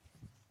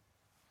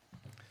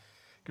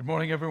Good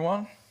morning,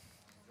 everyone.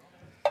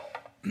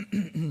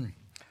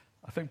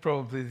 I think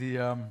probably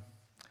the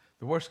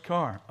worst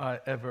car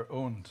I ever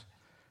owned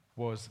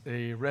was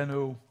a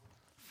Renault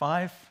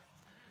 5.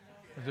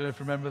 I don't know if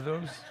you remember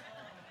those.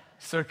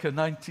 Circa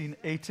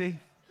 1980.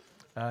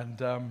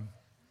 And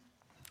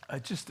I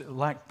just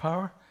lacked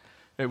power.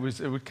 It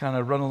would kind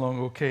of run along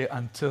okay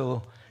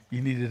until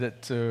you needed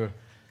it to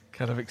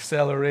kind of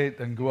accelerate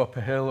and go up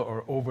a hill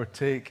or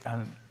overtake.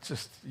 And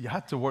just, you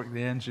had to work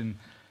the engine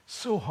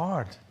so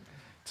hard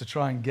to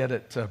try and get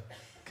it to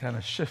kind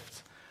of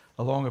shift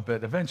along a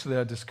bit. Eventually,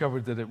 I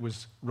discovered that it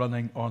was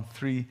running on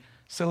 3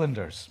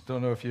 cylinders.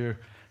 Don't know if you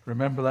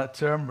remember that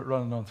term, but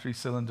running on 3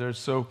 cylinders.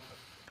 So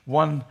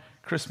one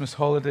Christmas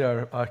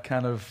holiday, I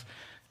kind of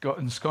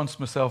ensconced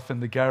myself in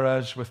the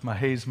garage with my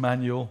Hayes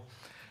manual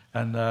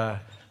and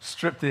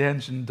stripped the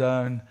engine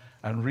down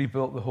and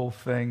rebuilt the whole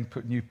thing,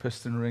 put new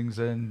piston rings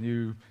in,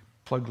 new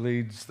plug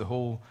leads, the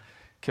whole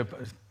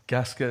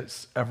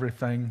gaskets,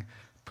 everything,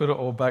 put it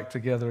all back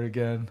together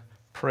again,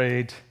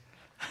 prayed,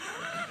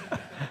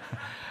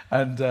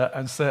 and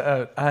set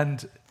out.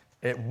 And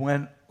it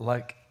went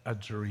like a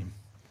dream.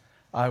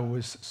 I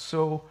was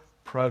so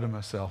proud of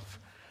myself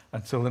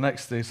until the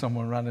next day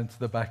someone ran into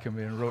the back of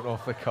me and wrote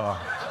off the car.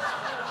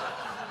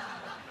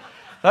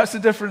 That's a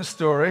different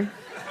story.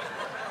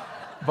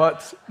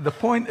 But the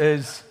point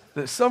is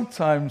that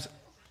sometimes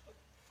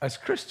as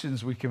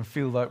Christians we can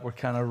feel like we're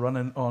kind of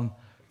running on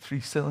 3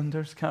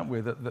 cylinders, can't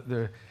we?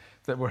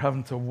 That we're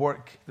having to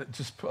work, that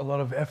just put a lot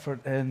of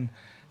effort in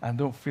and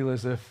don't feel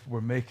as if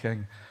we're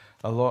making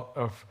a lot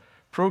of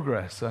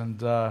progress. And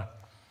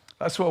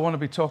that's what I want to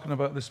be talking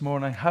about this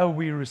morning, how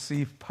we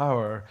receive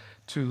power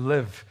to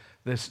live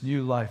this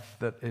new life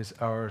that is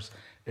ours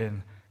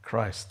in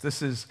Christ.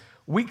 This is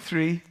week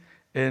 3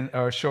 in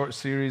our short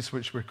series,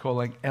 which we're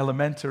calling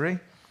Elementary.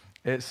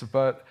 It's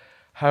about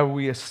how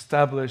we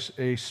establish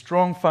a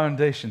strong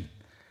foundation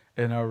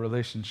in our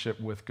relationship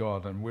with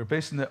God. And we're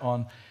basing it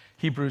on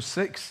Hebrews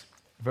 6,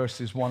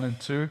 verses 1 and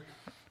 2,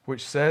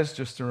 which says,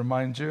 just to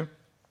remind you,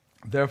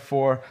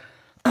 therefore,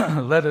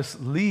 let us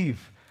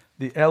leave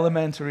the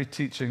elementary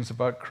teachings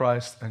about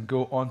Christ and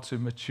go on to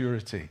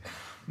maturity,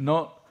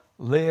 not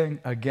laying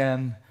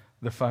again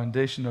the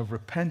foundation of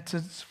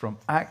repentance from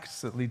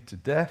acts that lead to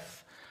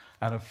death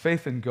and of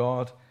faith in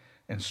God,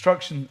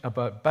 instruction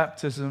about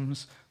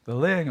baptisms, the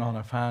laying on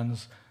of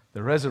hands,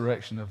 the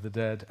resurrection of the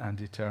dead,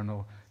 and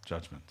eternal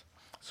judgment.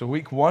 So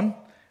week 1,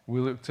 we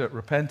looked at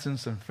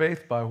repentance and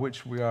faith by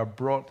which we are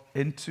brought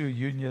into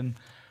union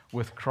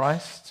with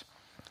Christ.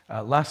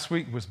 Last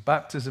week was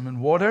baptism in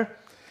water,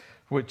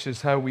 which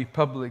is how we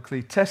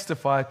publicly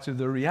testify to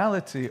the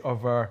reality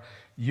of our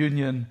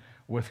union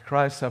with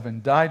Christ,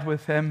 having died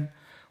with him.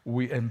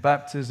 In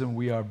baptism,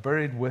 we are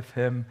buried with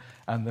him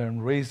and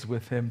then raised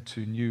with him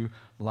to new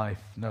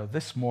life. Now,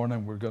 this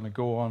morning, we're going to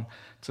go on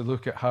to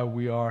look at how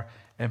we are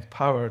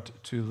empowered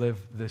to live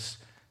this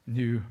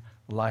new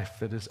life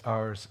that is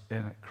ours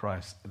in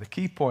Christ. The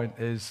key point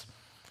is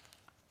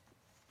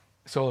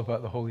it's all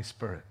about the Holy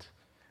Spirit.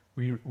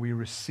 We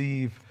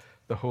receive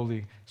the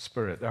Holy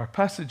Spirit. Our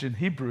passage in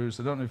Hebrews,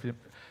 I don't know if you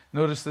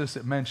noticed this,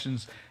 it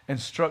mentions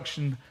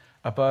instruction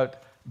about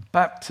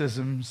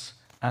baptisms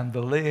and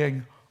the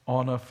laying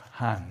on of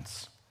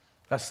hands.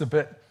 That's the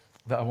bit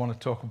that I want to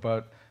talk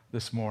about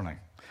this morning.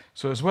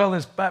 So as well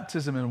as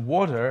baptism in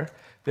water,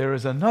 there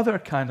is another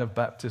kind of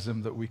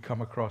baptism that we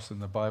come across in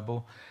the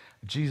Bible.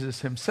 Jesus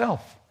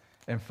himself,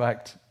 in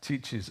fact,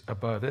 teaches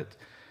about it.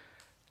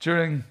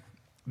 During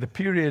the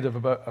period of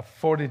about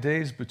 40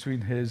 days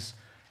between his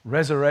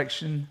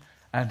resurrection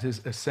and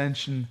his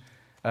ascension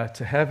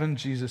to heaven,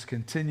 Jesus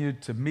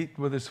continued to meet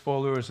with his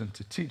followers and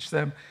to teach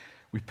them.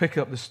 We pick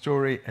up the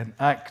story in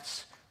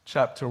Acts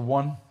chapter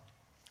 1,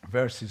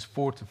 verses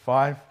 4 to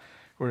 5,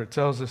 where it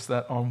tells us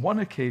that on one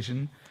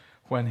occasion,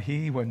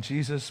 when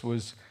Jesus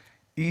was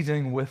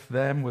eating with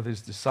them, with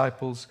his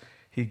disciples,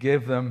 he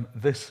gave them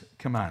this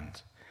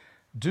command: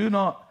 do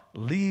not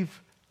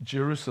leave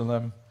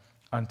Jerusalem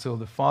until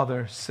the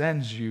Father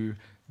sends you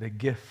the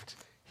gift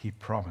he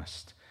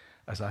promised,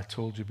 as I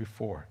told you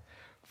before.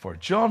 For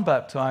John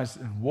baptized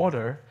in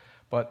water,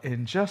 but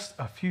in just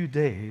a few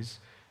days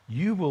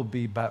you will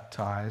be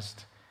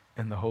baptized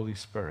in the Holy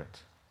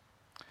Spirit.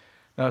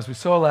 Now, as we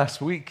saw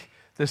last week,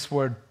 this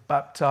word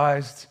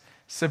baptized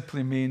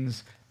simply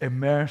means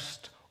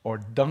immersed or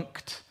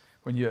dunked.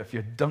 If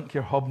you dunk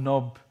your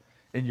hobnob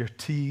in your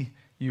tea,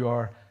 you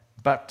are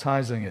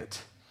baptizing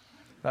it.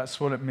 That's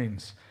what it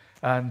means.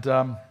 And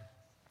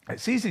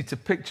it's easy to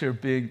picture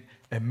being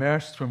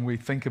immersed when we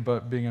think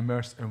about being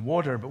immersed in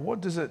water, but what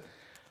does it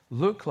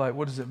look like?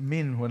 What does it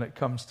mean when it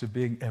comes to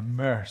being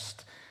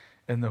immersed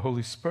in the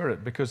Holy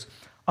Spirit? Because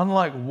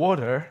unlike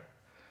water,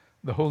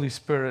 the Holy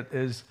Spirit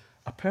is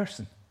a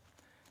person.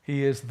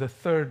 He is the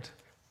third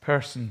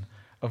person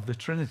of the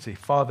Trinity,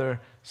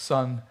 Father,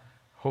 Son,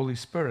 Holy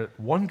Spirit.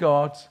 One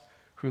God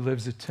who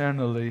lives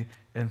eternally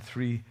in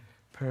 3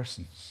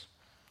 persons.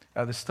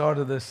 At the start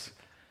of this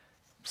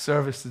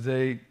service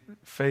today,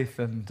 Faith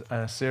and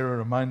Sarah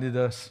reminded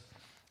us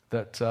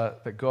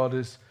that God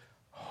is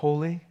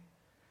holy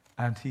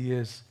and he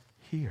is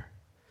here.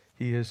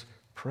 He is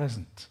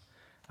present.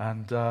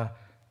 And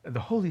the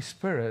Holy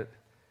Spirit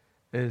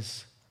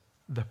is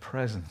the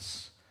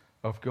presence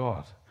of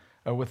God.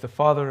 With the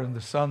Father and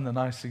the Son, the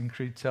Nicene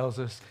Creed tells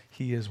us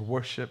he is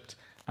worshipped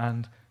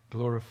and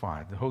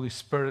glorified. The Holy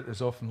Spirit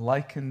is often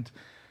likened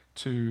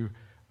to,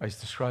 he's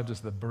described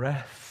as the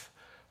breath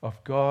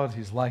of God.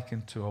 He's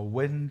likened to a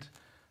wind,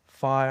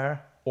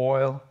 fire,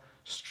 oil,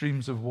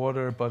 streams of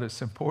water, but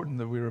it's important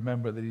that we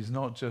remember that he's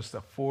not just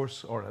a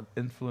force or an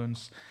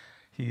influence.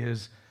 He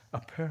is a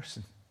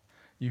person.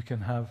 You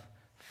can have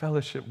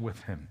fellowship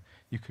with him.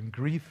 You can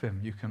grieve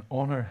him. You can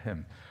honor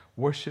him,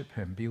 worship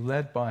him, be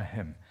led by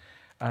him.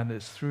 And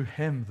it's through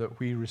him that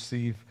we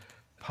receive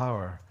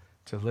power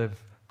to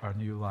live our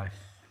new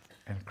life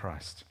in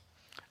Christ.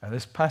 And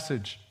this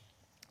passage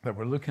that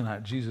we're looking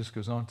at, Jesus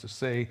goes on to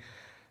say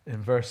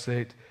in verse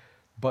 8,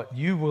 "But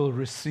you will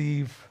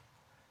receive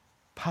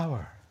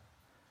power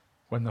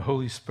when the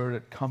Holy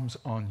Spirit comes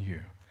on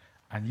you,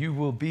 and you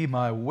will be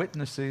my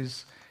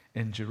witnesses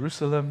in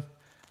Jerusalem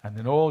and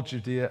in all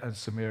Judea and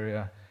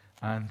Samaria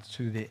and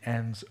to the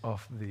ends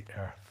of the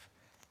earth,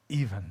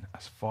 even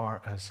as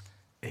far as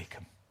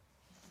Achem."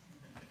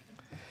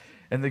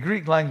 In the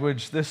Greek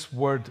language, this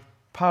word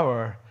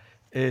power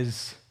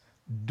is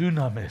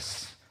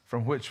dunamis,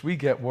 from which we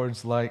get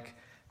words like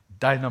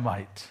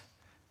dynamite,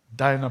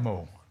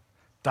 dynamo,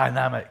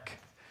 dynamic.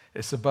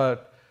 It's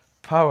about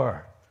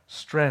power,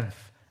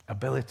 strength,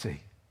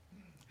 ability.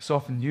 It's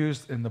often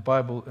used in the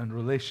Bible in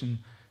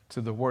relation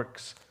to the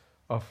works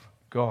of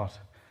God.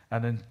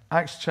 And in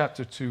Acts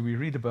chapter 2, we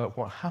read about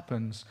what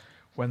happens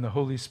when the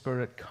Holy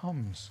Spirit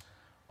comes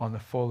on the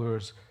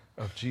followers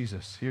of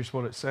Jesus. Here's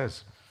what it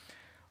says.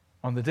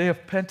 On the day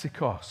of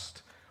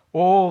Pentecost,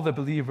 all the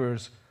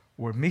believers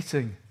were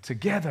meeting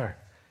together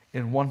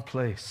in one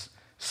place.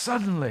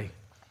 Suddenly,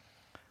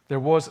 there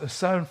was a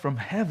sound from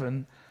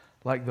heaven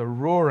like the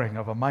roaring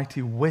of a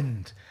mighty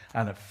wind,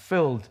 and it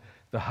filled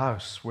the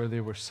house where they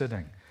were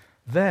sitting.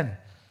 Then,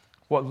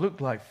 what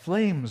looked like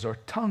flames or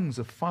tongues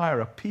of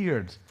fire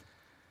appeared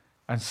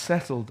and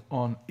settled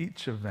on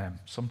each of them,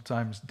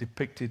 sometimes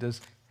depicted as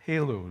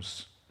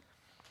halos.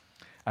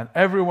 And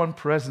everyone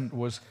present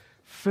was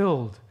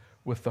filled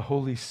with the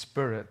Holy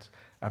Spirit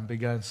and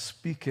began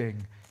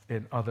speaking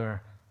in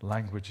other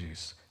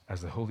languages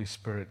as the Holy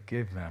Spirit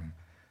gave them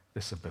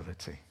this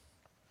ability.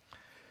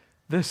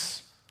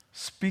 This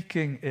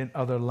speaking in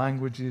other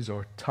languages,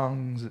 or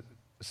tongues,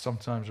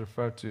 sometimes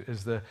referred to,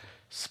 is the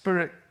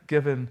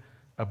Spirit-given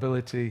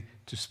ability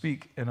to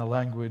speak in a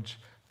language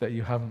that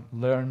you haven't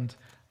learned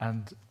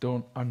and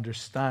don't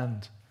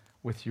understand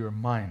with your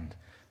mind.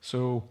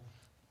 So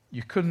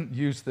you couldn't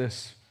use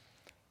this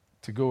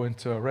to go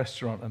into a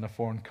restaurant in a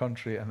foreign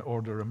country and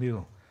order a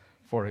meal,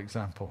 for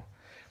example.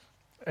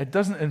 It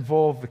doesn't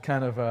involve the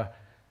kind of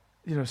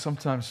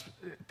sometimes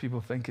people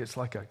think it's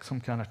like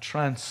some kind of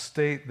trance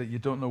state that you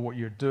don't know what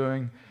you're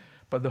doing,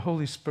 but the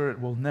Holy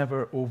Spirit will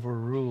never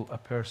overrule a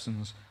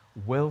person's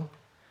will.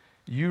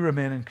 You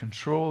remain in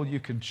control. You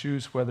can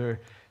choose whether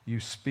you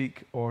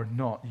speak or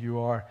not. You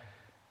are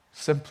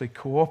simply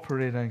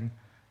cooperating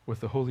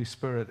with the Holy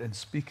Spirit in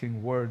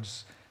speaking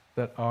words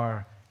that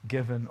are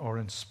given or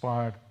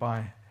inspired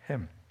by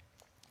him.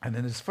 And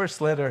in his first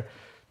letter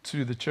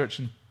to the church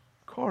in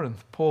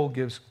Corinth, Paul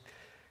gives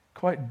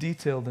quite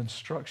detailed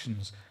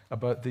instructions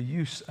about the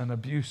use and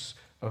abuse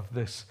of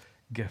this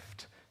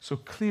gift. So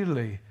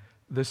clearly,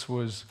 this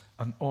was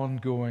an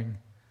ongoing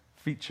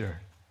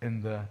feature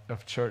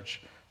of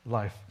church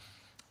life.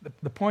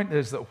 The point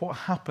is that what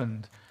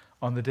happened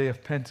on the day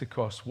of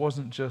Pentecost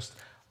wasn't just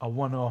a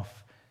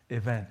one-off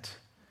event.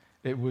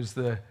 It was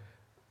the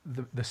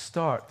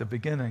start, the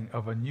beginning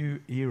of a new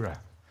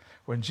era.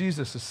 When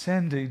Jesus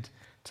ascended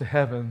to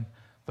heaven,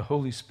 the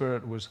Holy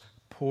Spirit was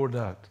poured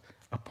out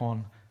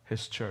upon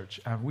his church,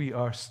 and we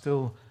are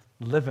still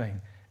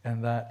living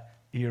in that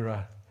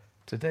era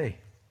today.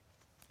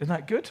 Isn't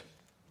that good?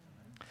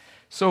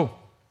 So,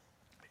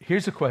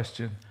 here's a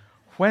question.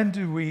 When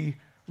do we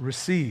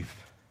receive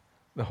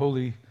the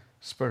Holy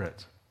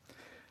Spirit?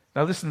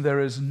 Now listen, there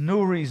is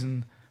no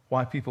reason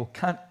why people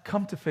can't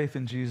come to faith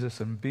in Jesus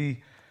and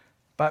be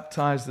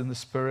baptized in the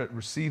Spirit,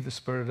 receive the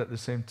Spirit at the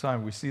same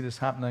time. We see this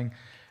happening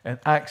in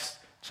Acts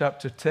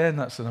chapter 10.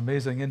 That's an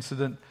amazing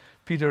incident.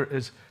 Peter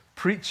is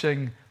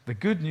preaching the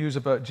good news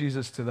about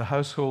Jesus to the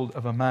household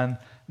of a man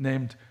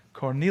named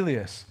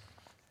Cornelius.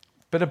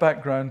 Bit of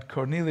background,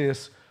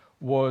 Cornelius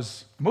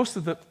was, most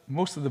of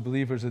the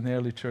believers in the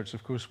early church,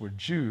 of course, were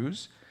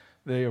Jews.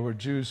 They were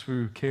Jews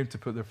who came to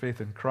put their faith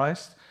in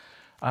Christ.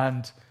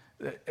 And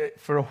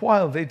for a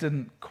while, they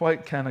didn't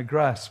quite kind of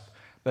grasp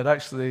that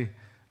actually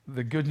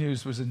the good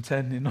news was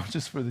intended not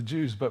just for the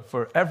Jews, but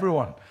for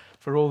everyone,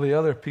 for all the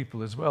other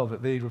people as well,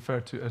 that they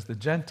referred to as the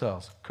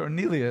Gentiles.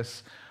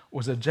 Cornelius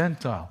was a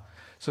Gentile.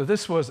 So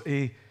this was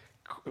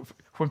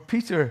when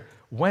Peter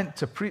went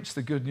to preach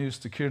the good news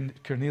to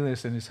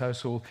Cornelius and his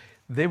household,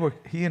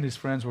 he and his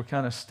friends were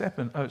kind of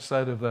stepping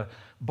outside of the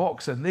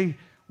box, and they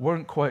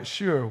weren't quite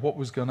sure what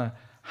was going to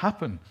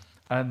happen.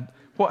 And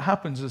what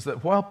happens is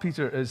that while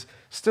Peter is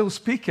still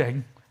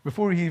speaking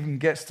before he even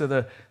gets to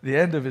the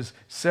end of his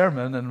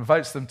sermon and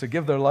invites them to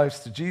give their lives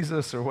to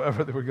Jesus or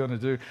whatever they were going to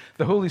do,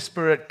 the Holy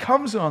Spirit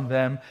comes on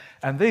them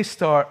and they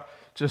start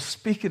just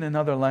speaking in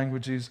other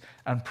languages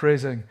and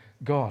praising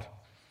God.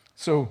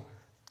 So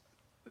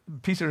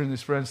Peter and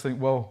his friends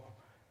think, well,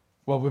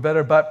 we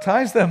better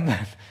baptize them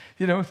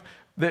then.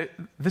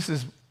 This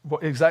is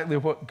exactly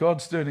what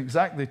God's doing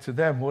exactly to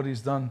them, what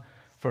he's done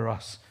for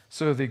us.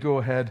 So they go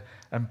ahead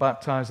and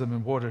baptize them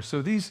in water.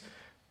 So these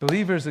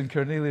believers in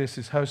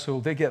Cornelius'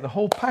 household, they get the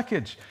whole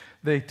package.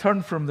 They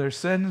turn from their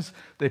sins,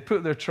 they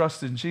put their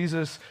trust in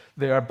Jesus,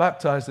 they are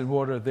baptized in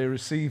water, they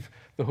receive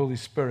the Holy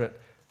Spirit,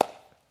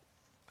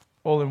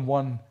 all in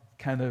one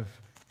kind of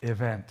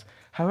event.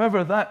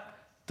 However, that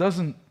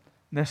doesn't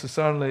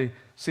necessarily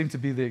seem to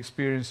be the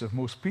experience of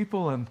most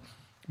people, and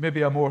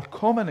maybe a more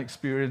common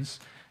experience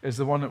is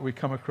the one that we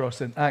come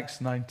across in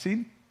Acts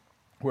 19,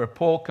 where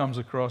Paul comes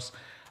across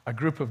a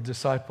group of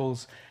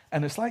disciples,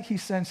 and it's like he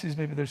senses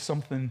maybe there's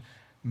something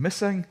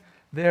missing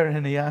there,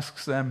 and he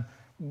asks them,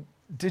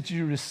 did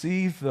you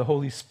receive the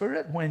Holy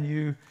Spirit when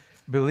you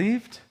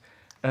believed?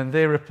 And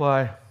they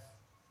reply,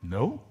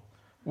 no,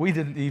 we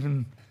didn't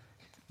even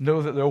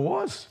know that there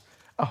was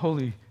a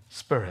Holy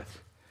Spirit.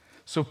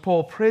 So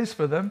Paul prays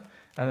for them,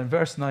 and in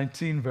verse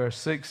 19, verse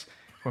 6,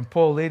 when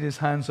Paul laid his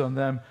hands on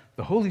them,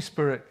 the Holy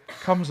Spirit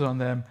comes on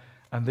them,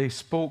 and they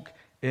spoke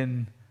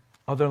in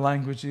other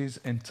languages,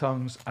 in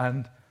tongues,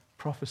 and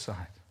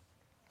prophesied.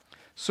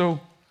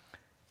 So,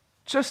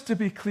 just to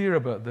be clear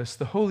about this,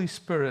 the Holy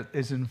Spirit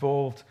is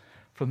involved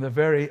from the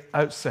very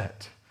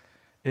outset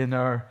in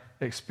our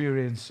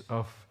experience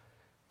of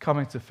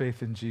coming to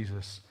faith in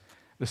Jesus.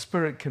 The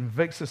Spirit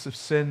convicts us of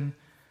sin.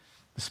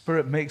 The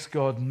Spirit makes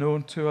God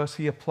known to us.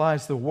 He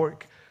applies the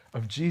work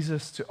of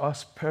Jesus to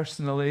us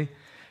personally.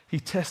 He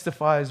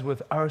testifies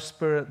with our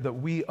spirit that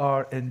we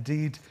are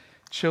indeed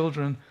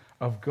children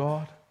of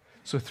God.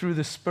 So through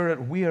the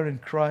Spirit, we are in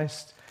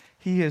Christ.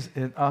 He is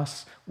in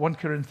us. 1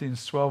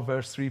 Corinthians 12,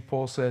 verse 3,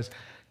 Paul says,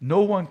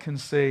 no one can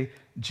say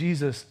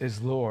Jesus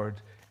is Lord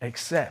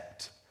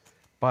except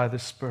by the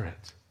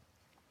Spirit.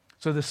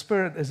 So the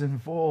Spirit is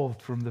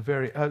involved from the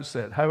very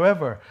outset.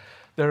 However,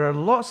 there are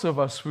lots of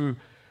us who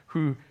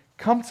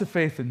come to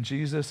faith in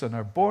Jesus and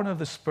are born of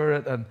the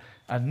Spirit and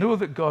know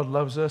that God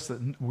loves us,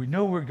 that we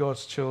know we're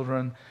God's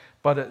children,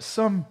 but at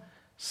some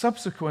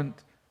subsequent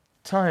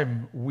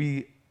time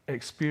we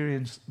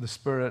experience the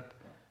Spirit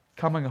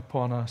coming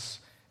upon us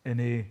in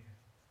a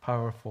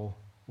powerful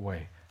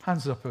way.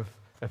 Hands up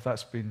if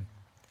that's been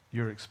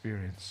your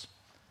experience.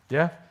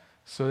 Yeah?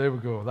 So there we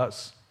go.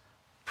 That's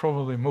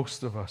probably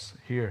most of us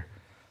here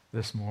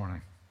this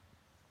morning.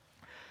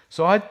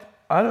 So I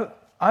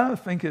don't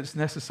think it's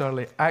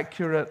necessarily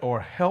accurate or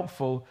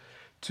helpful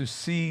to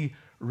see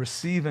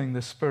receiving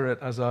the Spirit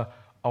as a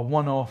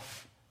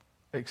one-off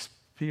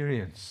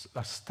experience,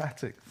 a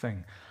static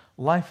thing.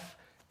 Life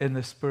in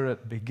the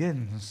Spirit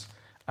begins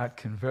at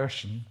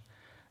conversion.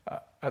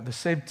 At the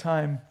same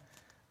time,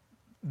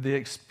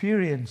 its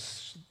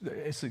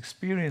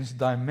experience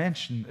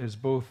dimension is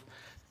both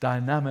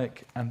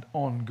dynamic and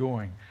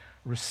ongoing.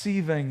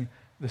 Receiving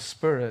the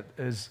Spirit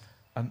is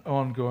an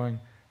ongoing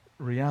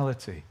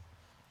reality.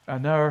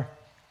 And our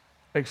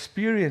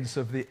experience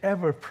of the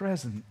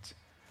ever-present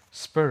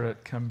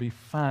Spirit can be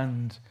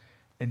fanned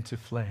into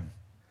flame.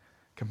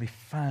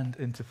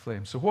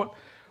 So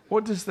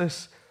what does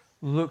this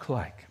look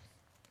like?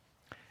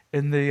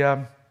 In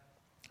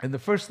his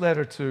first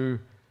letter to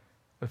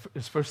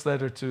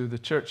the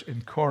church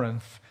in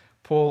Corinth,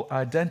 Paul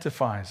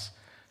identifies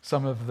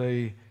some of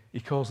he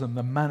calls them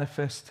the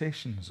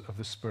manifestations of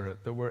the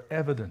Spirit that were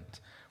evident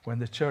when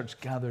the church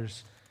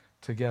gathers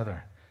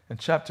together. In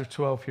chapter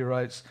 12, he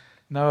writes,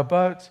 now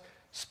about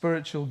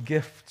spiritual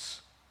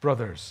gifts,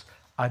 brothers,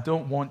 I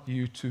don't want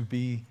you to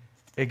be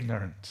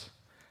ignorant.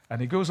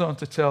 And he goes on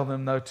to tell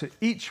them, now to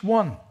each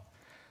one,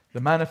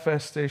 the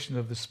manifestation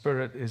of the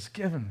Spirit is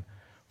given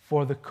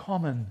for the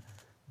common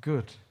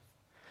good.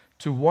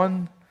 To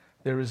one,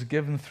 there is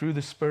given through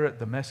the Spirit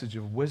the message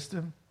of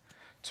wisdom.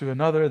 To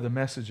another, the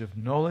message of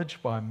knowledge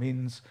by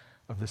means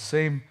of the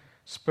same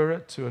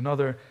Spirit. To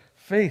another,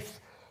 faith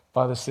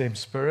by the same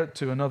Spirit.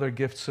 To another,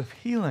 gifts of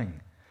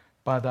healing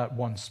by that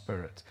one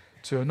Spirit.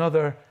 To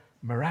another,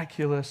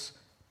 miraculous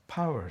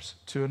powers.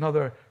 To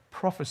another,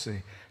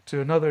 prophecy.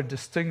 To another,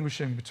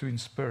 distinguishing between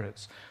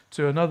spirits.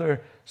 To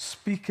another,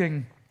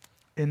 speaking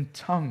in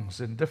tongues,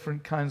 in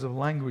different kinds of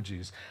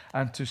languages.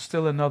 And to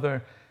still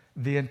another,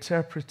 the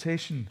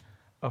interpretation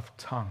of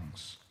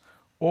tongues.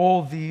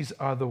 All these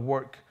are the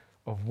work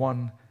of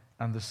one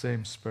and the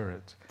same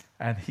Spirit.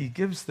 And he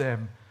gives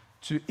them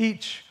to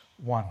each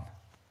one,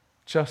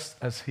 just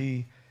as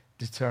he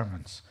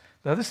determines.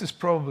 Now, this is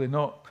probably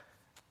not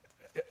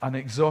an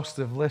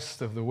exhaustive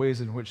list of the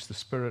ways in which the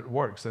Spirit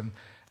works. And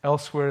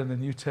elsewhere in the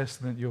New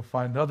Testament, you'll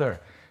find other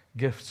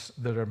gifts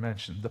that are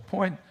mentioned. The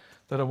point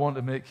that I want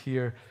to make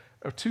here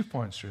are 2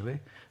 points, really.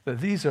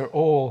 That these are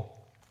all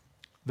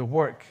the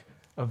work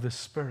of the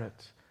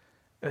Spirit.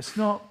 It's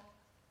not,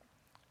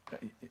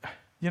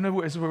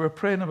 as we were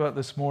praying about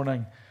this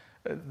morning,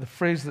 The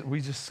phrase that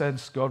we just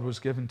sensed God was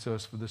given to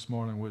us for this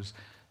morning was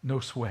no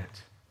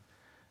sweat.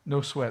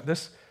 No sweat.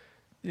 This,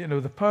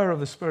 the power of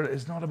the Spirit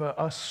is not about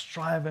us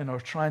striving or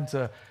trying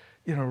to,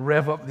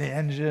 rev up the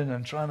engine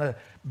and trying to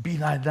be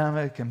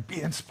dynamic and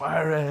be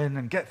inspiring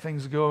and get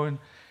things going.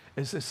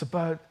 It's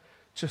about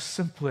just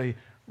simply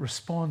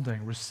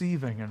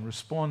receiving and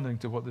responding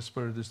to what the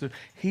Spirit is doing.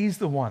 He's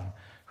the one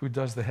who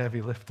does the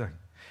heavy lifting.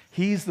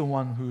 He's the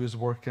one who is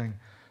working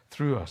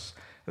through us.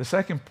 The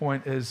second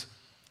point is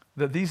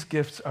that these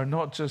gifts are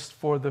not just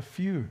for the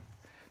few.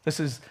 This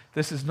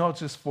is not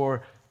just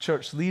for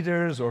church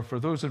leaders or for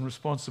those in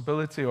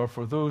responsibility or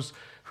for those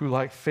who,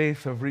 like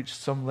faith, have reached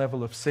some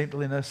level of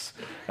saintliness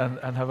and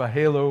have a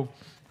halo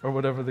or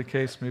whatever the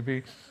case may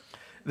be.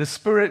 The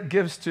Spirit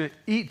gives to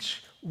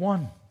each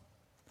one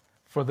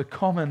for the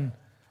common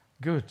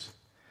good.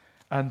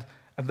 And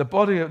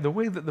the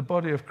way that the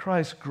body of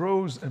Christ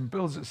grows and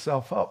builds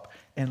itself up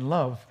in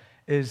love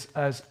is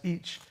as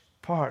each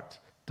part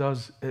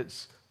does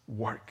its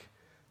work,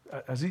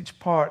 as each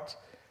part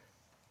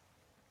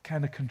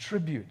kind of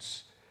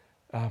contributes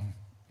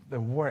the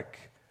work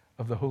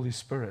of the Holy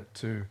Spirit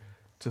to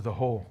the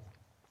whole.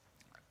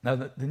 Now,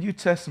 the New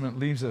Testament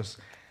leaves us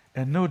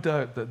in no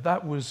doubt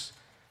that was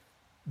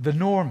the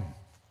norm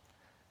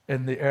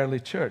in the early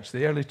church.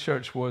 The early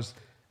church was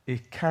a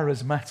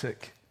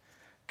charismatic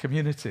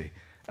community,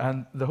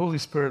 and the Holy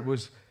Spirit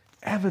was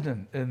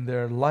evident in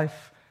their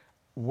life,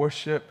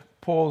 worship.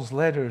 Paul's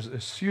letters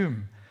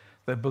assume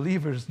that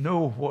believers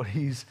know what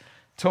he's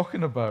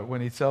talking about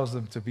when he tells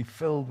them to be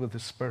filled with the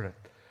Spirit,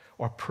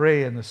 or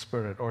pray in the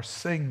Spirit, or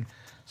sing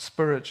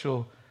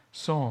spiritual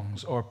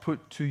songs, or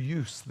put to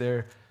use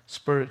their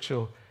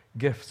spiritual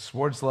gifts.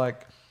 Words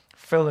like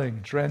filling,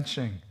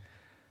 drenching,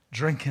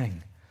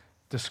 drinking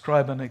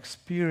describe an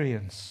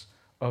experience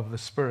of the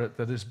Spirit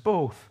that is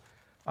both,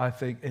 I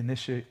think,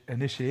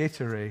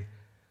 initiatory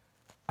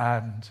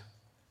and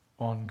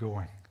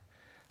ongoing.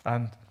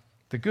 And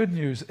the good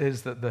news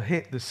is that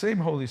the same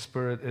Holy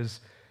Spirit is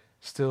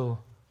still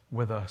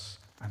with us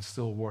and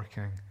still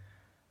working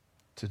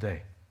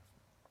today.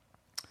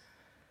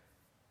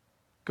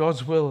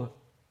 God's will,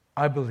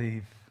 I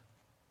believe,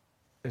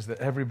 is that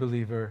every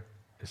believer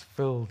is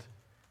filled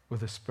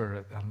with the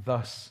Spirit and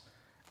thus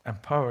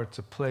empowered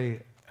to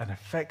play an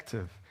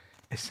effective,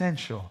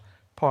 essential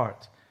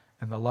part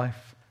in the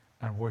life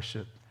and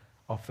worship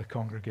of the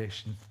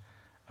congregation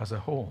as a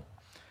whole.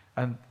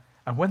 And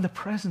when the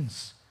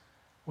presence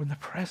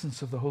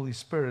of the Holy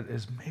Spirit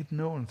is made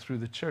known through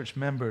the church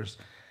members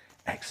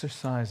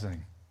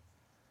exercising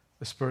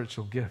the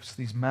spiritual gifts,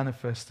 these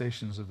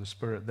manifestations of the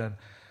Spirit,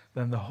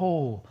 then the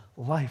whole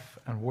life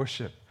and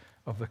worship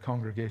of the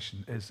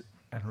congregation is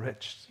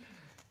enriched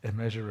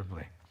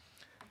immeasurably.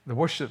 The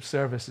worship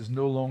service is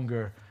no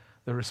longer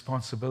the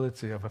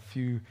responsibility of a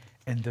few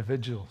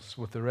individuals,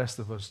 with the rest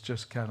of us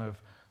just kind of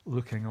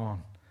looking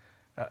on.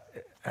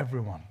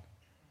 Everyone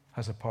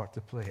has a part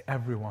to play.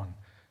 Everyone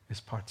is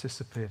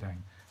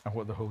participating in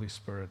what the Holy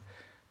Spirit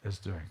is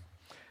doing.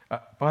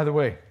 By the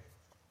way,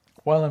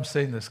 while I'm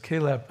saying this,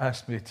 Caleb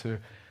asked me to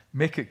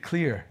make it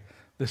clear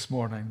this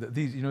morning that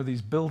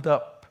these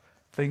build-up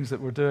things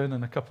that we're doing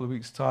in a couple of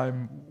weeks'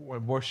 time,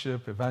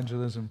 worship,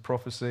 evangelism,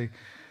 prophecy,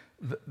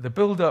 the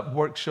build-up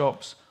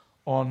workshops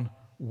on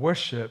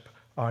worship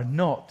are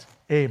not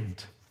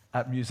aimed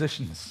at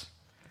musicians.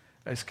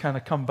 It's kind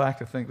of come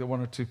back, I think, that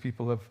one or two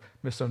people have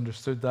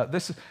misunderstood that.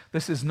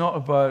 This is not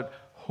about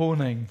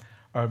honing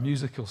our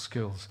musical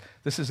skills.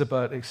 This is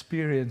about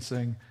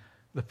experiencing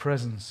the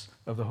presence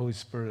of the Holy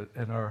Spirit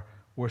in our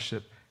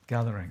worship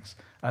gatherings.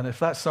 And if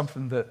that's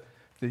something that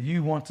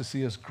you want to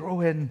see us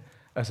grow in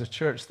as a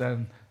church,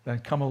 then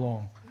come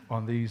along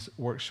on these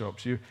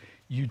workshops.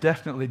 You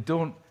definitely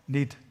don't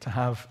need to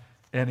have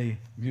any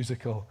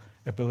musical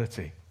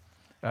ability.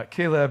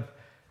 Caleb,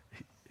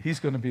 he's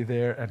going to be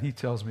there, and he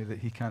tells me that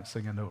he can't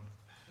sing a note.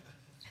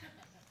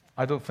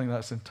 I don't think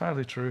that's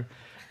entirely true,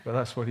 but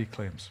that's what he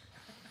claims.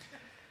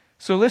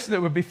 So listen,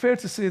 it would be fair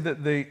to say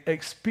that the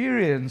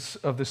experience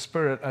of the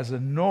Spirit as a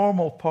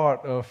normal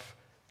part of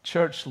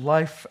church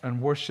life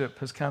and worship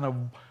has kind of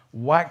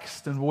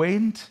waxed and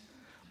waned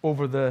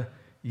over the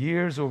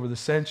years, over the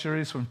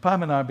centuries. When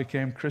Pam and I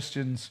became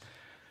Christians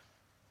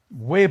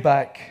way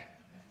back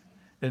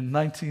in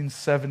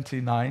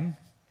 1979,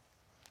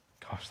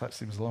 gosh, that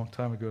seems a long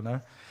time ago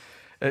now,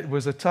 it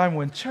was a time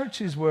when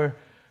churches were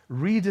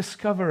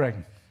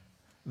rediscovering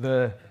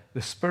the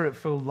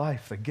Spirit-filled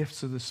life, the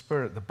gifts of the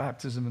Spirit, the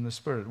baptism in the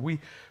Spirit. We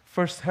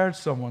first heard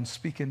someone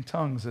speak in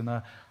tongues in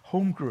a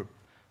home group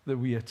that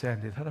we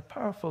attended. It had a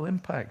powerful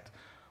impact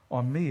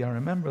on me. I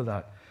remember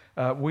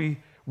that. We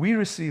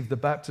received the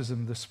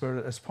baptism of the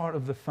Spirit as part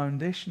of the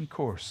foundation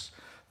course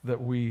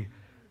that we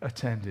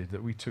attended,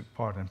 that we took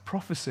part in.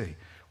 Prophecy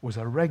was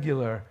a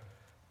regular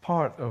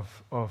part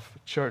of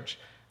church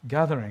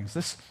gatherings.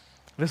 This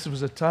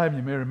was a time,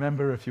 you may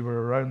remember if you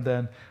were around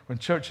then, when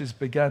churches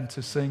began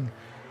to sing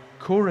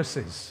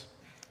choruses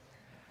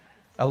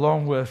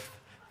along with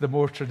the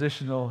more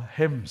traditional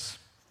hymns.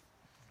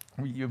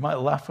 You might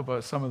laugh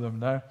about some of them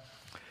now.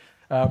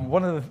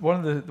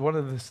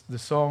 The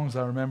songs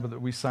I remember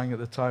that we sang at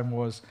the time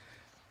was,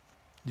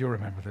 you'll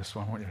remember this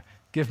one, won't you?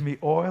 Give me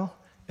oil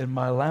in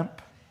my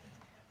lamp.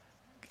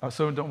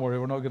 So don't worry,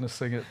 we're not going to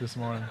sing it this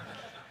morning.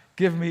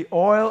 Give me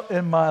oil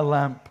in my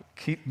lamp,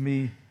 keep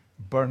me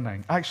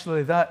burning.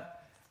 Actually,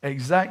 that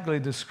exactly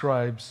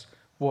describes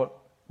what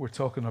we're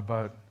talking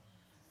about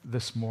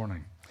this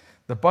morning.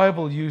 The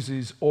Bible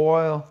uses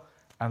oil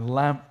and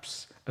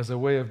lamps as a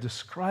way of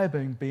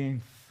describing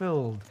being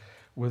filled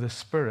with the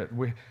Spirit.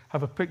 We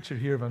have a picture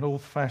here of an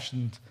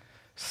old-fashioned,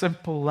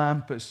 simple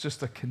lamp. It's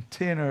just a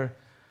container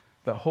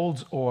that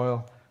holds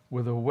oil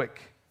with a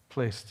wick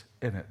placed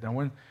in it.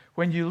 And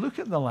when you look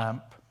at the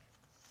lamp,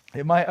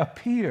 it might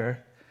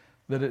appear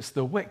that it's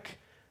the wick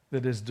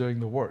that is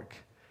doing the work.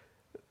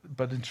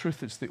 But in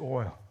truth, it's the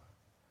oil.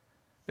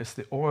 It's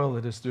the oil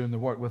that is doing the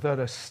work. Without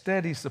a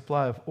steady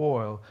supply of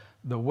oil,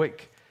 the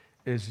wick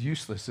is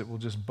useless. It will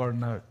just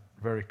burn out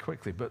very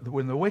quickly. But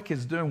when the wick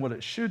is doing what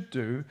it should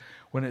do,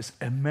 when it's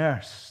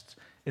immersed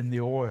in the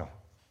oil,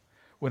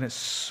 when it's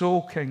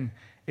soaking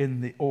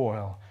in the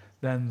oil,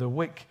 then the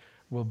wick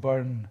will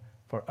burn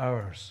for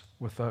hours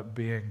without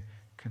being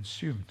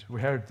consumed.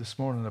 We heard this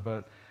morning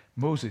about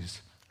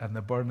Moses and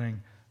the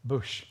burning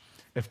bush.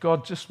 If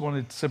God just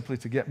wanted simply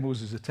to get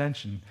Moses'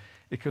 attention,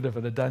 he could have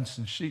had a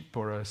dancing sheep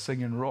or a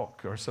singing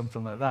rock or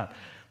something like that.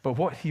 But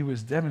what he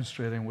was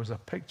demonstrating was a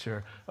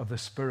picture of the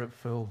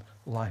Spirit-filled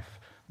life.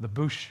 The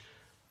bush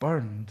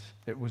burned,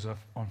 it was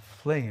on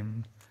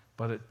flame,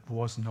 but it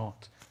was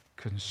not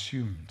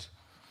consumed.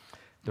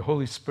 The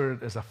Holy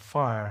Spirit is a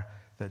fire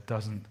that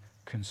doesn't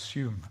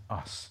consume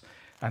us.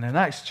 And in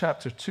Acts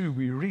chapter 2,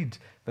 we read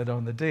that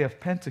on the day of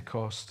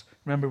Pentecost,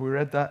 remember we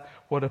read that,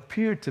 what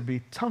appeared to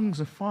be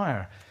tongues of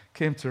fire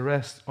came to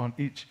rest on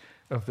each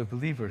of the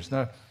believers.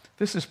 Now,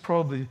 this is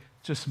probably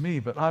just me,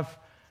 but I've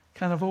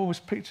kind of always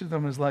pictured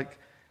them as like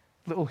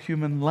little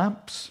human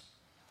lamps.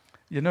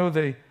 You know,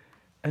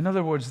 in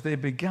other words, they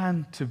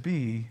began to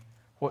be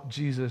what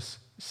Jesus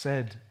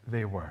said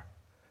they were,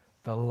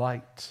 the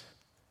light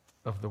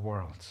of the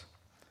world.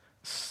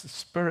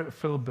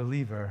 Spirit-filled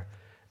believer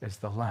is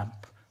the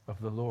lamp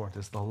of the Lord,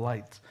 is the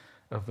light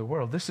of the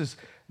world. This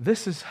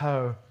is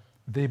how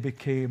they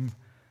became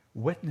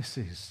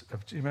witnesses.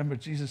 Remember,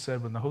 Jesus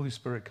said, when the Holy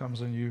Spirit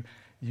comes on you,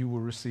 you will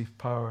receive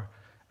power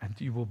and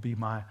you will be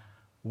my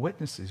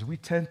witnesses. We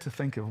tend to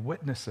think of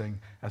witnessing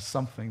as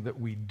something that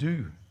we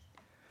do,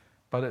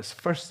 but it's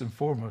first and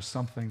foremost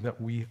something that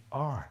we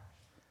are.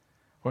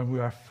 When we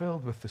are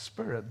filled with the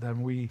Spirit,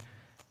 then we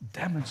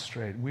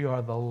demonstrate. We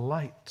are the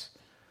light.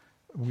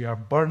 We are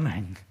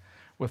burning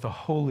with a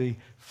holy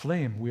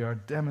flame. We are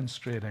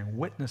demonstrating,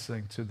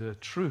 witnessing to the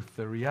truth,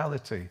 the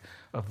reality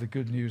of the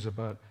good news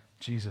about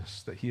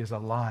Jesus, that he is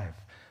alive,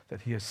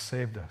 that he has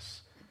saved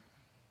us,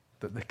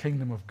 that the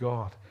kingdom of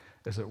God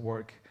is at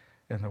work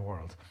in the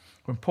world.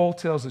 When Paul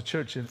tells the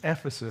church in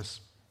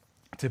Ephesus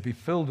to be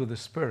filled with the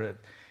Spirit,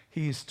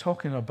 he's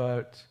talking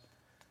about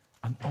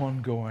an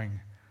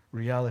ongoing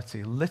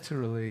reality.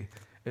 Literally,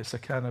 it's a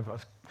kind of, I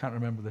can't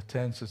remember the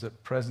tense, is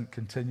it present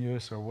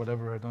continuous or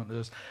whatever, I don't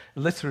know.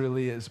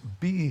 Literally, it's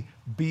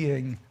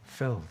being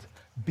filled.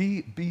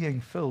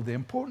 Being filled. The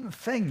important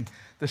thing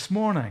this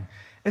morning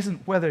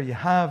isn't whether you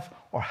have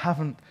or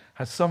haven't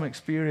had some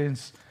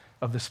experience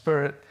of the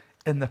Spirit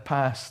in the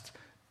past.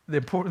 The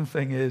important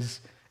thing is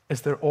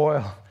there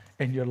oil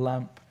in your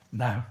lamp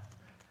now?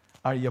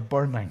 Are you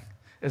burning?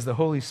 Is the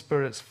Holy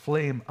Spirit's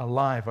flame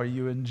alive? Are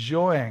you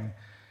enjoying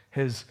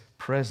his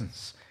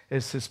presence?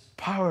 Is his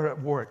power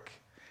at work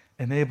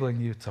enabling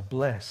you to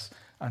bless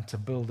and to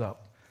build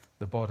up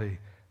the body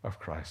of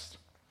Christ?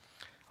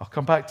 I'll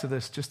come back to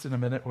this just in a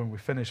minute when we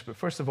finish, but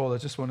first of all, I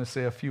just want to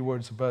say a few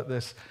words about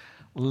this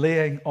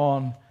laying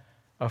on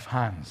of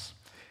hands.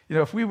 You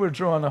know, if we were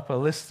drawing up a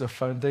list of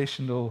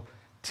foundational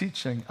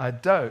teaching, I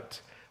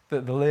doubt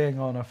that the laying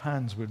on of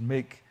hands would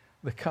make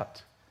the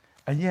cut.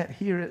 And yet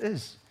here it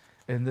is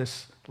in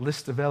this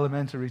list of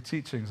elementary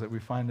teachings that we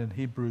find in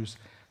Hebrews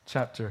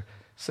chapter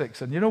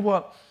 6. And you know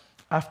what?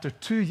 After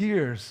 2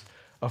 years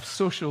of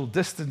social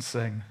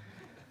distancing,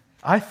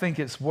 I think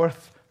it's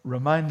worth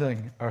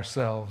reminding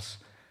ourselves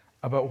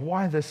about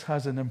why this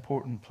has an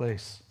important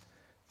place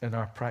in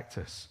our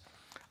practice.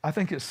 I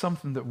think it's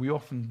something that we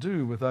often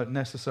do without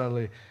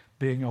necessarily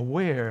being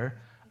aware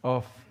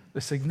of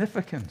the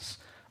significance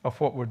of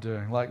what we're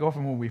doing. Like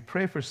often when we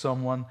pray for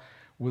someone,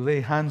 we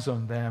lay hands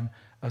on them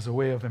as a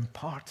way of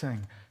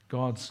imparting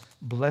God's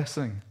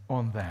blessing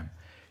on them.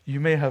 You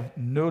may have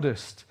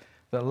noticed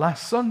that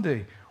last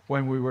Sunday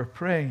when we were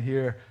praying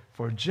here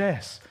for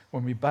Jess,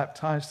 when we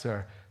baptized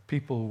her,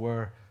 people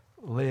were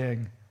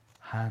laying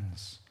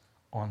hands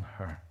on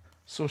her.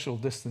 Social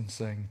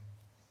distancing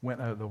went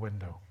out the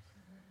window.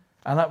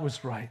 And that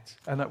was right,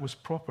 and that was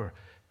proper,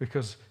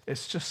 because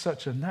it's just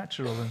such a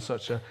natural and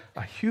such a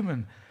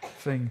human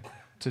thing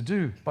to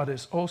do, but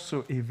it's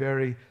also a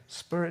very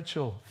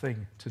spiritual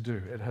thing to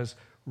do. It has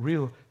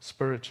real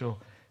spiritual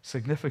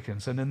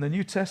significance. And in the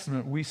New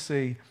Testament, we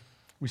see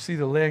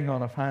the laying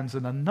on of hands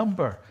in a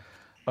number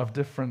of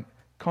different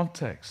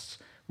contexts.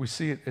 We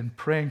see it in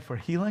praying for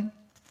healing.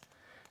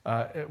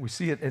 We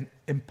see it in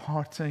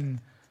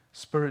imparting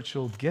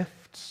spiritual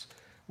gifts.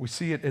 We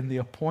see it in the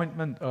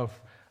appointment of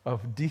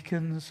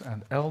deacons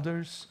and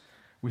elders.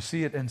 We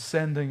see it in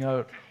sending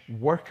out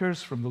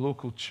workers from the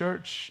local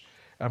church.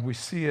 And we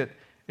see it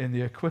in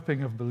the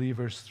equipping of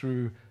believers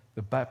through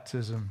the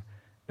baptism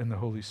in the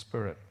Holy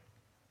Spirit.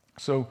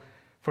 So,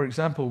 for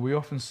example, we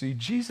often see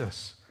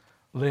Jesus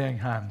laying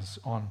hands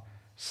on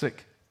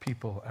sick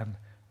people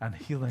and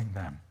healing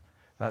them.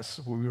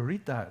 We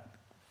read that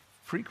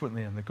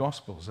frequently in the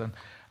Gospels.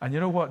 And you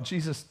know what?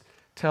 Jesus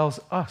tells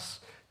us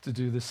to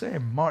do the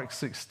same. Mark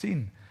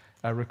 16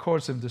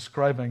 records him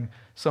describing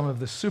some of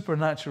the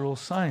supernatural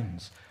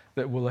signs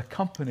that will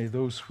accompany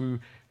those who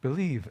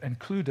believe,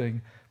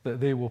 including that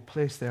they will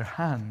place their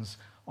hands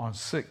on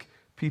sick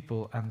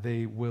people and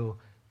they will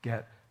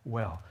get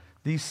well.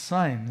 These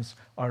signs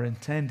are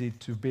intended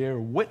to bear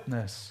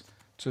witness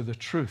to the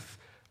truth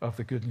of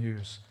the good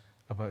news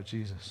about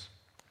Jesus.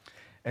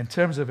 In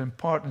terms of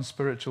imparting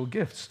spiritual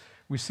gifts,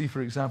 we see,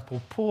 for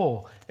example,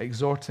 Paul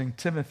exhorting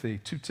Timothy,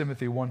 2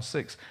 Timothy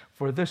 1:6,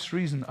 "For this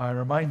reason I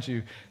remind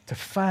you to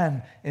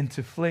fan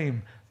into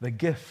flame the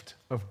gift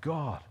of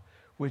God,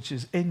 which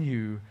is in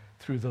you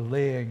through the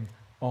laying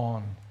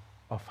on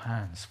of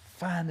hands."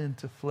 Fan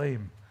into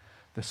flame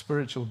the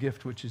spiritual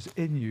gift which is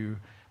in you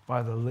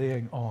by the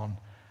laying on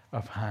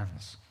of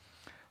hands.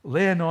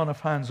 Laying on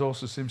of hands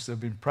also seems to have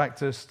been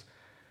practiced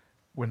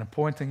when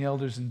appointing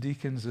elders and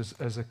deacons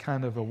as a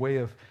kind of a way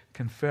of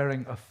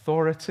conferring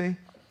authority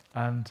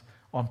and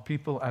on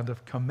people and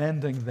of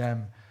commending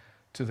them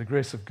to the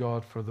grace of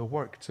God for the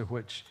work to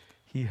which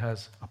he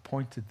has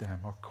appointed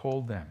them or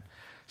called them.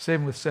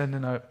 Same with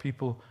sending out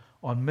people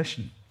on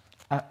mission.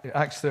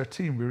 Acts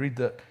 13, we read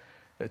that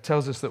it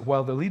tells us that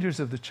while the leaders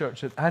of the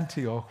church at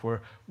Antioch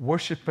were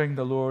worshiping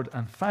the Lord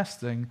and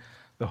fasting,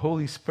 the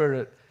Holy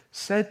Spirit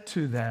said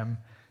to them,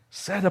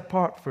 "Set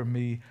apart for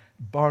me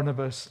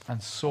Barnabas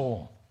and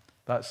Saul."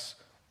 That's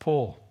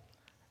Paul,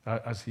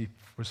 as he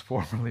was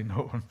formerly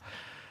known.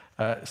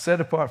 "Set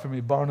apart for me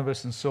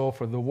Barnabas and Saul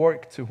for the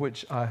work to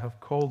which I have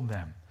called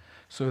them."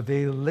 So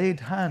they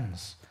laid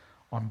hands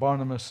on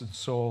Barnabas and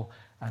Saul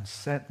and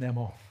sent them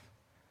off.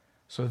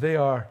 So they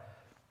are,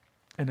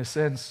 in a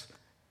sense,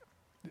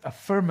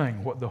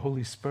 affirming what the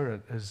Holy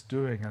Spirit is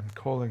doing and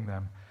calling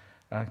them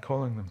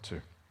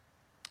to.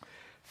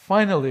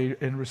 Finally,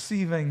 in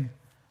receiving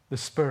the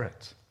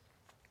Spirit,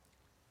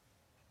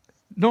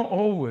 not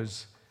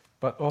always,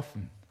 but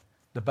often,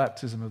 the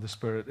baptism of the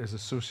Spirit is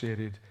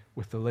associated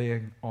with the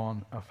laying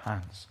on of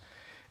hands.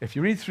 If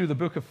you read through the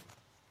book of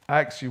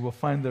Acts, you will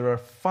find there are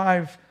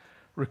 5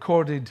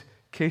 recorded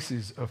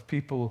cases of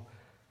people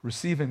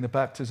receiving the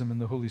baptism in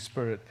the Holy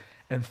Spirit.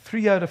 And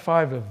 3 out of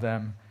 5 of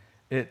them,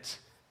 it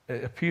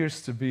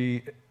appears to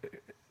be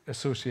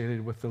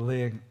associated with the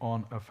laying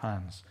on of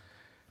hands.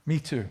 Me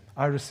too.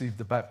 I received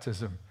the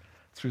baptism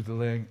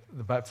the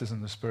baptism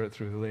of the Spirit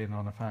through the laying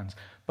on of hands.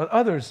 But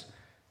others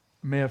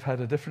may have had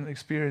a different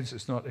experience.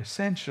 It's not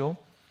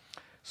essential.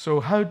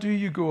 So how do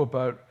you go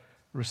about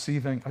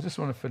receiving? I just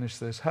want to finish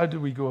this. How do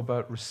we go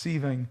about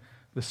receiving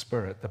the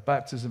Spirit, the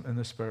baptism in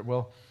the Spirit?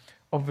 Well,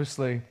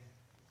 obviously,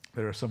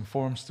 there are some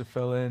forms to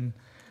fill in,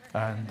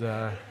 and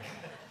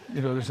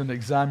there's an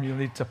exam you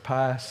need to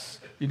pass.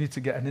 You need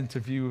to get an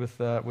interview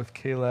with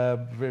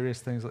Caleb,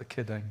 various things like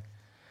kidding.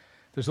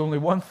 There's only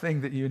one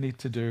thing that you need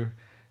to do,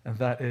 and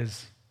that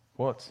is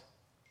what?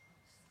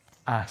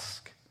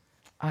 Ask.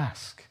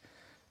 Ask.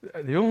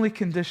 The only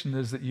condition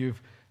is that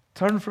you've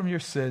turned from your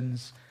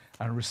sins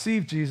and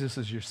received Jesus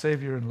as your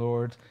Savior and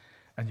Lord,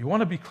 and you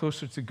want to be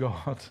closer to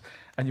God,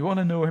 and you want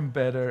to know him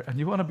better, and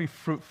you want to be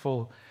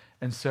fruitful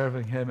in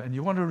serving him, and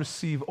you want to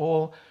receive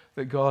all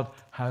that God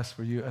has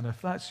for you. And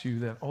if that's you,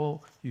 then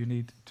all you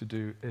need to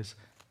do is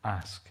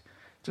ask.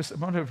 I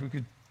wonder if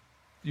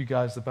you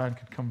guys, the band,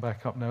 could come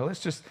back up now. Let's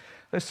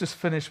just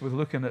finish with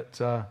looking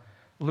at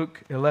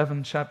Luke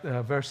 11,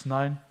 verse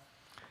 9.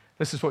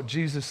 This is what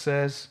Jesus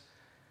says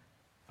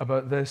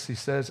about this. He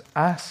says,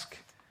 "Ask,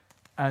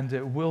 and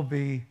it will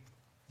be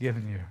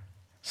given you.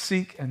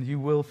 Seek, and you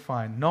will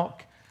find.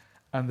 Knock,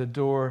 and the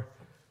door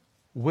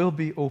will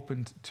be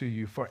opened to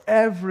you. For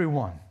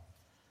everyone,"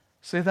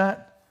 say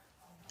that,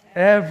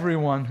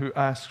 "everyone who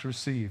asks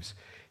receives.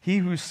 He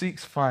who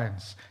seeks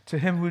finds. To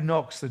him who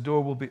knocks, the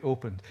door will be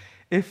opened.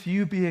 If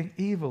you, being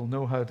evil,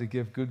 know how to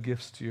give good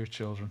gifts to your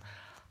children,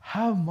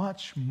 how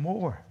much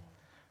more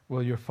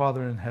will your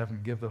Father in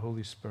heaven give the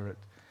Holy Spirit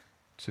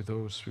to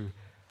those who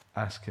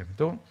ask him?"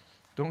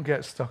 Don't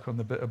get stuck on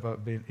the bit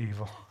about being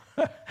evil.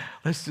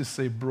 Let's just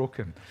say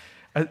broken.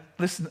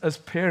 Listen, as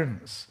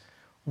parents,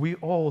 we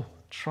all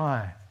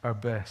try our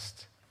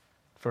best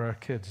for our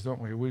kids, don't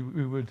we?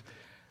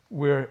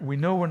 We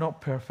know we're not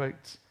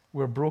perfect.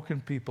 We're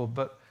broken people,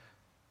 but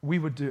we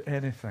would do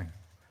anything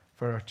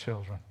for our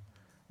children.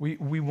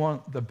 We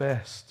want the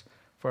best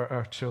for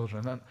our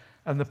children.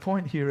 And the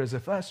point here is,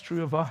 if that's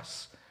true of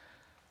us,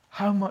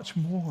 how much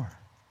more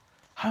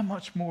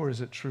is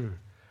it true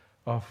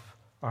of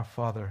our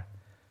Father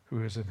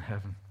who is in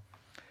heaven?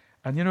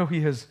 And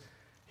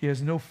he He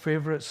has no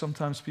favorites.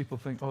 Sometimes people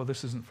think, oh,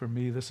 this isn't for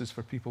me. This is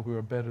for people who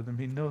are better than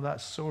me. No,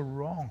 that's so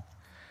wrong.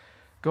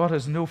 God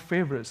has no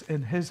favorites.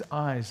 In his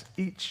eyes,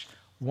 each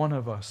one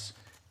of us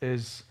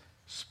is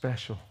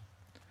special.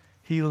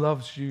 He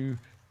loves you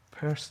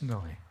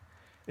personally.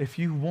 If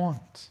you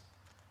want,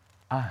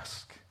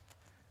 ask.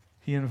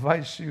 He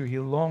invites you. He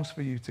longs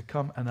for you to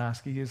come and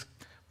ask. He has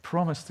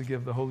promised to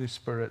give the Holy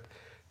Spirit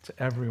to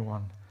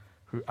everyone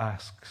who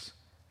asks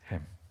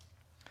him.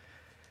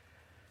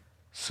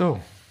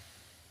 So,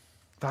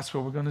 that's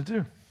what we're going to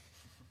do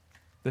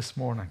this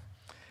morning.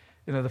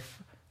 You know,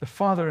 the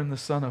Father and the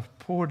Son have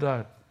poured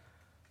out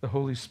the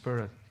Holy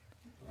Spirit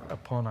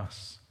upon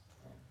us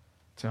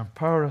to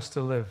empower us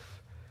to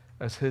live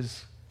as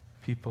his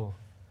people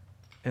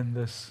in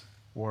this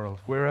world.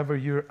 Wherever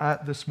you're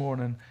at this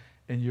morning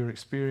in your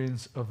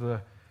experience of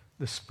the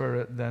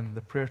Spirit, then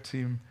the prayer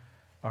team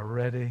are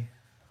ready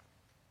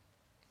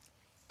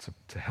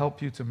to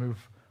help you to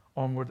move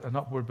onward and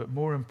upward. But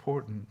more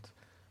important,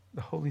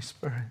 the Holy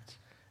Spirit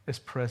is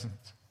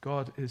present.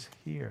 God is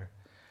here,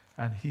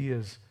 and he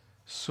is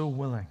so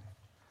willing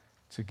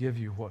to give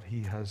you what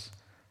he has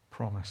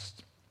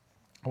promised.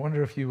 I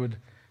wonder if you would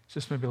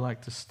just maybe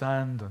like to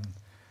stand, and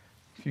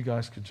if you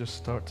guys could just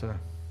start to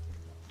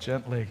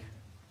gently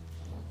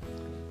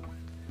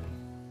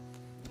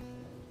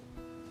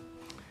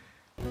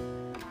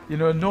You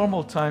know, in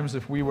normal times,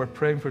 if we were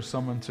praying for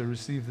someone to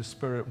receive the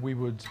Spirit, we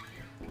would,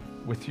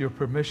 with your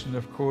permission,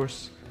 of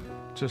course,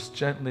 just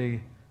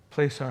gently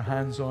place our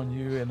hands on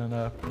you in an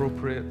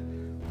appropriate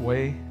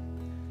way.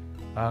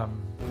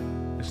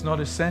 It's not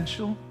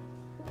essential,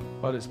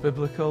 but it's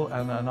biblical,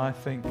 and I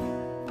think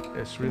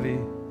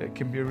it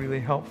can be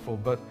really helpful.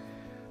 But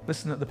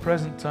listen, at the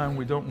present time,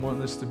 we don't want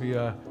this to be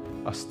a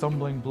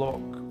stumbling block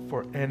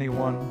for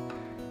anyone.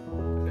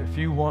 If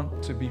you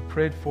want to be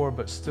prayed for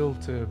but still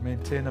to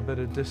maintain a bit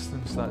of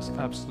distance, that's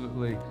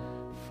absolutely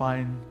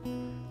fine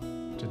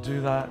to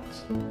do that.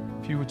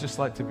 If you would just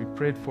like to be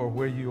prayed for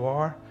where you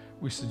are,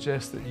 we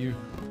suggest that you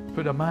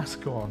put a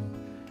mask on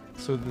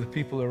so that the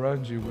people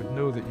around you would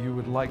know that you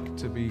would like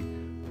to be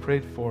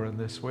prayed for in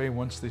this way.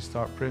 Once they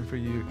start praying for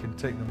you, you can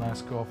take the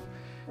mask off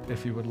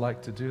if you would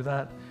like to do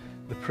that.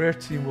 The prayer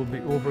team will be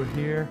over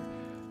here.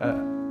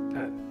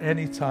 At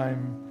any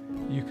time,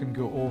 you can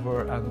go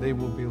over and they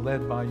will be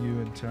led by you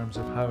in terms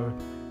of how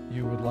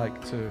you would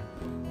like to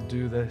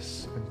do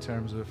this, in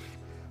terms of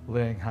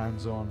laying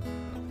hands on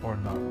or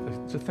not.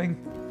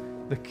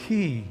 The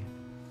key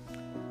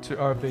to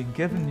our being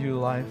given new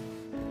life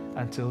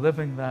and to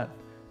living that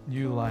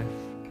new life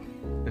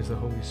is the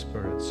Holy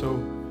Spirit.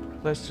 So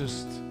let's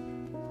just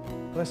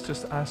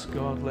ask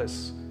God,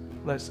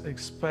 let's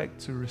expect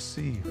to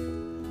receive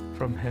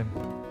from him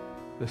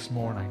this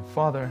morning.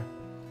 Father,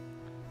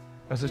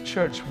 as a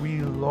church, we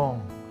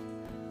long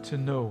to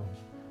know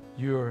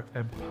your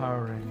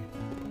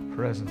empowering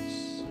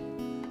presence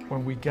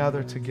when we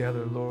gather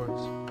together, Lord.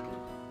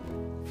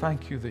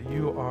 Thank you that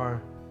you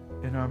are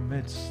in our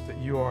midst, that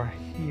you are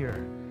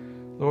here.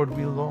 Lord,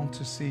 we long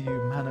to see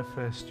you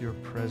manifest your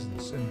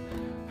presence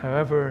in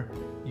however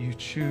you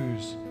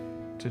choose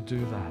to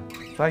do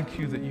that. Thank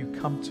you that you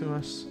come to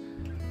us.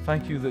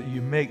 Thank you that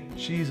you make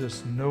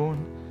Jesus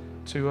known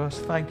to us.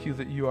 Thank you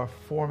that you are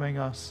forming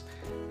us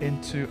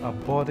into a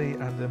body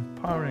and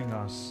empowering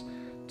us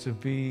to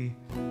be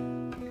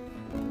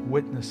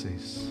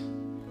witnesses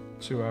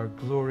to our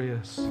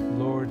glorious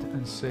Lord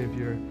and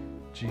Savior,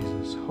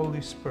 Jesus.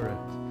 Holy Spirit,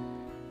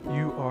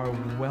 you are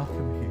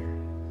welcome here.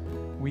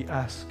 We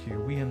ask you,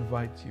 we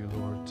invite you,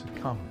 Lord, to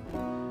come.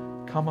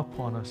 Come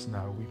upon us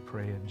now, we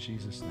pray in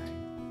Jesus'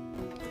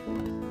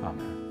 name.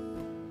 Amen.